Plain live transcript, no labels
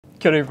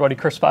Kia ora everybody,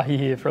 Chris Farhi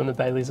here from the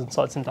Bayleys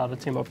Insights Data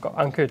team. I've got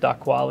Ankur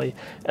Dakwale.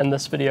 In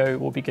this video,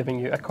 we'll be giving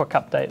you a quick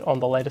update on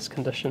the latest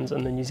conditions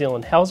in the New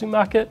Zealand housing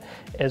market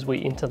as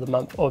we enter the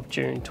month of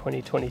June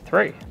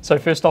 2023. So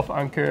first off,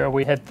 Ankur,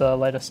 we had the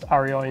latest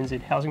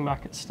REINZ housing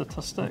market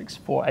statistics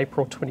for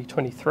April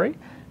 2023.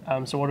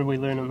 So what did we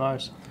learn in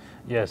those?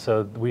 Yeah,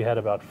 so we had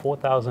about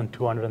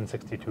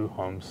 4,262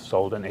 homes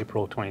sold in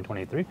April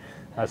 2023.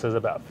 This is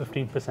about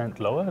 15%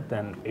 lower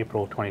than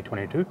April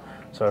 2022.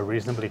 So a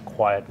reasonably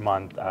quiet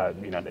month,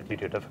 due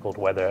to difficult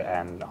weather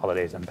and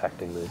holidays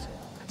impacting these.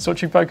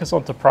 Switching focus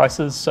onto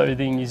prices, so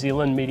the New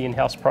Zealand median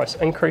house price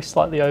increased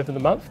slightly over the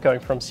month, going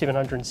from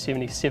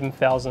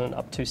 777,000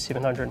 up to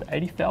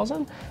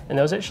 780,000, and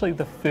that was actually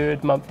the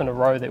third month in a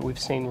row that we've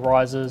seen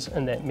rises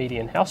in that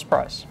median house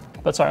price.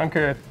 But so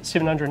Ankur,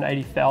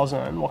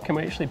 780,000, what can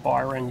we actually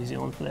buy around New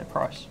Zealand for that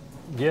price?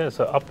 Yeah,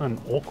 so up in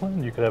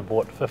Auckland, you could have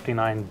bought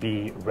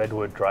 59B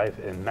Redwood Drive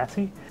in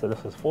Massey. So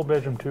this is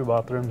 4-bedroom, 2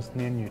 bathrooms,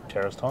 near new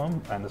terraced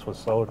home, and this was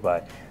sold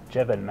by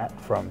Jev and Matt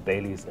from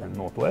Bayleys in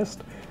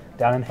Northwest.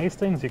 Down in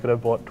Hastings, you could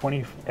have bought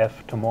 20F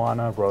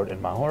Tamoana Road in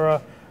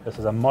Mahora. This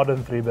is a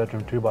modern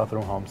 3-bedroom,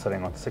 2-bathroom home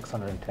sitting on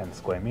 610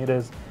 square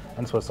meters,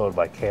 and this was sold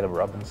by Caleb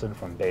Robinson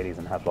from Bayleys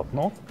in Havelock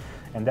North.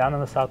 And down in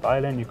the South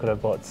Island, you could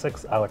have bought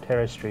 6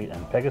 Awatere Street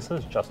in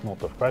Pegasus, just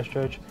north of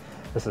Christchurch.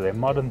 This is a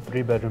modern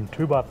 3-bedroom,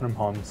 2-bathroom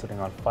home sitting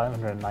on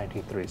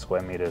 593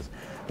 square meters.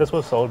 This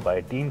was sold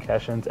by Dean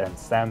Cashins and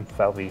Sam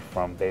Falvey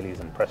from Bayleys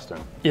in Preston.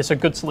 Yeah, so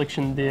good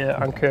selection there,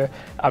 Ankur.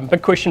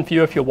 Big question for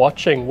you if you're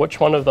watching, which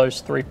one of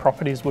those 3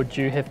 properties would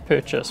you have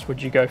purchased?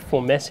 Would you go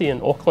for Massey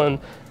in Auckland,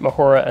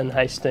 Mahora in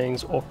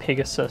Hastings, or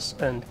Pegasus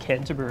in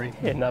Canterbury?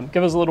 And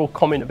give us a little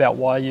comment about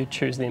why you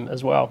choose them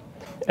as well.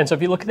 And so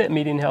if you look at that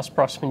median house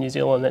price for New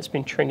Zealand, that's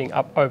been trending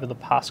up over the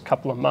past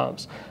couple of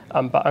months.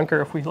 But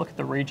Ankur, if we look at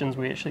the regions,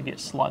 we actually get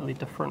slightly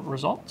different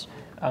results.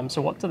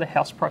 So what do the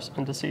house price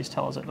indices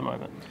tell us at the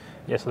moment?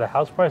 Yeah, so the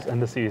house price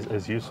indices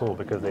is useful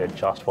because they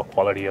adjust for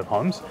quality of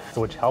homes,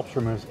 so which helps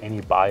remove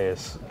any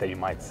bias that you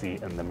might see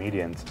in the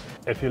medians.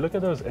 If you look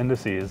at those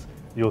indices,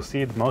 you'll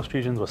see that most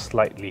regions were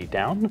slightly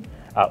down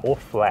or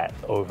flat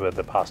over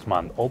the past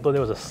month, although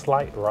there was a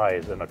slight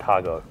rise in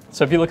Otago.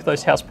 So if you look at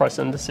those house price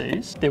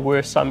indices, there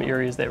were some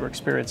areas that were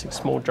experiencing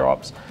small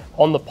drops.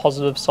 On the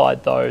positive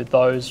side though,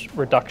 those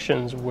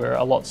reductions were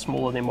a lot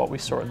smaller than what we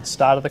saw at the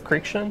start of the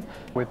correction,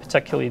 where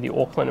particularly the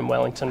Auckland and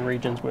Wellington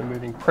regions were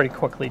moving pretty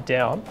quickly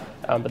down,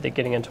 but they're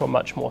getting into a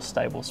much more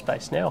stable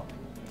space now.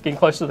 Getting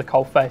close to the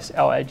coalface,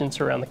 our agents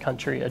around the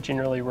country are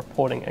generally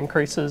reporting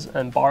increases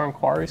in buyer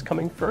inquiries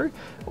coming through,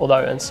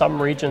 although in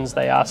some regions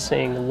they are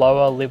seeing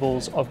lower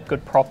levels of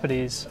good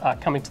properties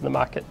coming to the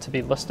market to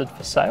be listed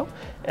for sale,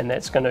 and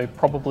that's going to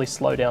probably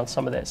slow down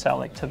some of that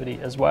sale activity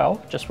as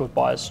well, just with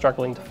buyers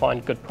struggling to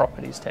find good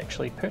properties to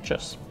actually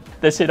purchase.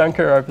 That said,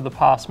 Ankur, over the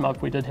past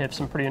month we did have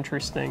some pretty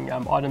interesting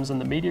items in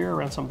the media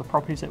around some of the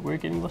properties that were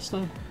getting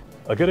listed.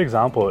 A good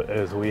example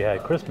is we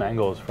had Chris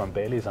Mangles from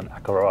Bayleys on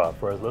Akaroa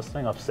for his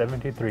listing of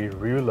 73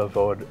 Rue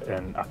Lavaud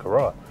in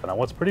Akaroa. Now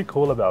what's pretty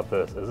cool about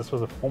this is this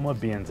was a former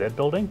BNZ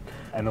building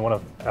and one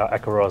of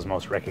Akaroa's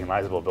most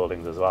recognizable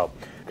buildings as well.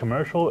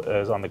 Commercial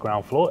is on the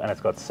ground floor and it's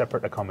got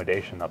separate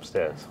accommodation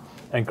upstairs.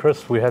 And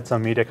Chris, we had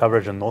some media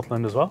coverage in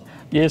Northland as well?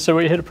 Yeah, so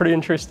we had a pretty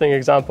interesting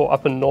example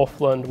up in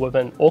Northland with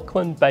an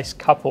Auckland-based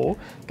couple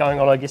going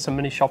on, I guess, a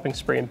mini shopping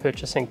spree and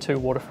purchasing 2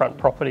 waterfront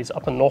properties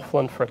up in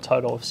Northland for a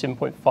total of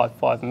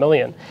 7.55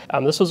 million.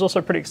 This was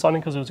also pretty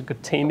exciting because it was a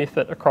good team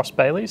effort across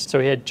Bayleys. So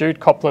we had Jude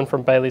Copland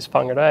from Bayleys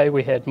Whangarei,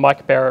 we had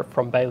Mike Barrett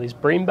from Bayleys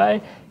Bream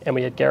Bay, and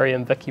we had Gary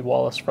and Vicky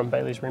Wallace from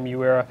Bayleys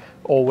Remuera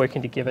all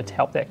working together to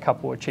help that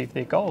couple achieve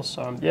their goals.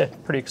 So yeah,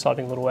 pretty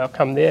exciting little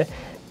outcome there.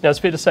 Now it's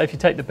fair to say if you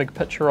take the big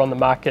picture on the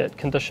market,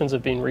 conditions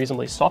have been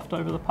reasonably soft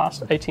over the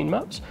past 18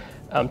 months.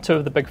 2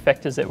 of the big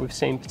factors that we've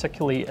seen,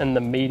 particularly in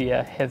the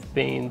media, have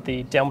been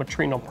the downward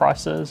trend on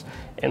prices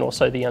and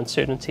also the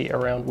uncertainty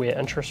around where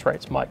interest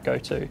rates might go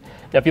to.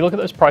 Now, if you look at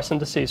those price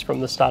indices from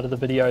the start of the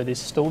video, there's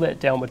still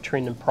that downward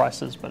trend in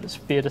prices, but it's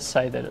fair to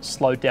say that it's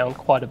slowed down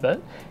quite a bit,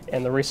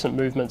 and the recent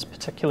movements,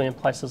 particularly in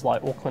places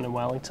like Auckland and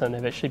Wellington,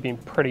 have actually been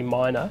pretty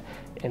minor,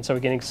 and so we're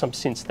getting some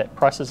sense that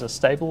prices are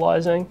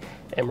stabilising,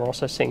 and we're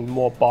also seeing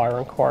more buyer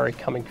inquiry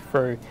coming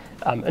through.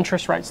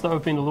 Interest rates, though,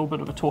 have been a little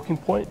bit of a talking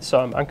point.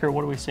 So, Ankur,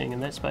 what are we seeing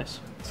in that space?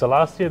 So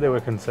last year there were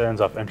concerns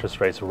of interest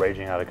rates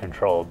raging out of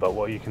control, but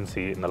what you can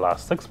see in the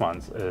last 6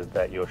 months is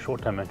that your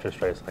short-term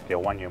interest rates, like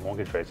your 1-year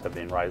mortgage rates, have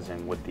been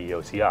rising with the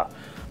OCR.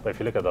 But if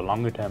you look at the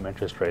longer-term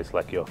interest rates,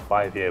 like your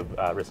 5-year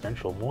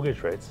residential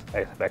mortgage rates,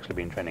 have actually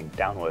been trending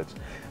downwards.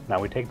 Now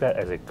we take that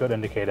as a good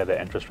indicator that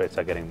interest rates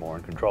are getting more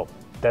in control.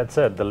 That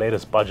said, the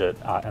latest budget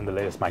and the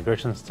latest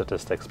migration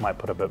statistics might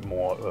put a bit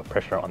more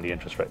pressure on the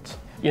interest rates.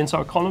 Yeah, and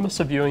so economists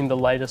are viewing the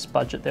latest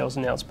budget that was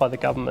announced by the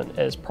government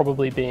as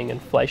probably being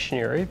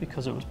inflationary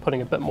because of it was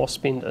putting a bit more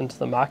spend into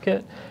the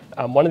market.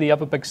 One of the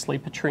other big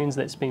sleeper trends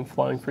that's been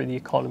flowing through the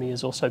economy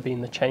has also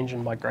been the change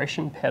in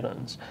migration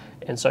patterns.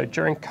 And so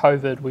during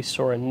COVID, we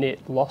saw a net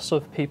loss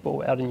of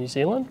people out in New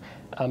Zealand,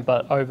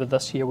 but over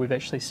this year, we've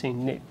actually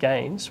seen net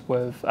gains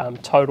with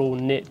total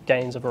net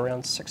gains of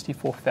around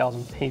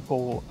 64,000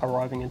 people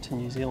arriving into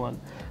New Zealand,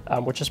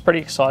 which is pretty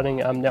exciting.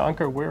 Now,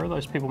 Ankur, where are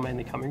those people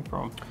mainly coming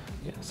from?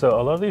 Yeah, so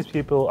a lot of these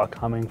people are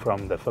coming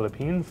from the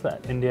Philippines,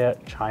 India,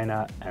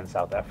 China, and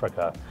South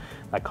Africa.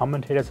 Now,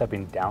 commentators have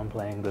been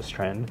downplaying this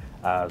trend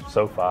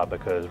so far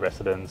because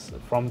residents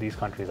from these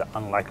countries are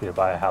unlikely to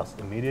buy a house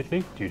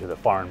immediately due to the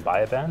foreign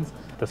buyer bans.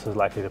 This is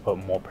likely to put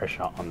more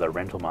pressure on the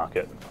rental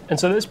market. And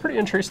so that's pretty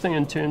interesting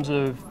in terms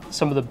of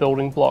some of the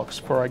building blocks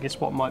for, I guess,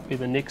 what might be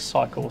the next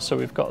cycle. So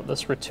we've got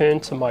this return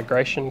to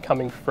migration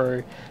coming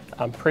through,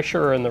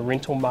 pressure in the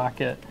rental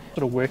market.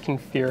 Sort of working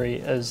theory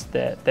is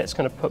that that's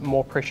going to put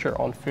more pressure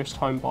on first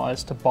home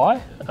buyers to buy,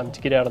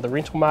 to get out of the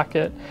rental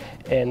market.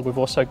 And we've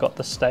also got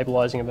the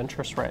stabilising of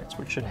interest rates,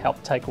 which should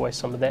help take away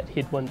some of that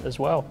headwind as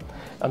well.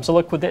 So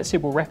look, with that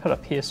said, we'll wrap it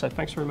up here. So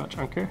thanks very much,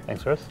 Ankur.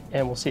 Thanks, Chris.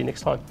 And we'll see you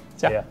next time.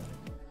 See ya.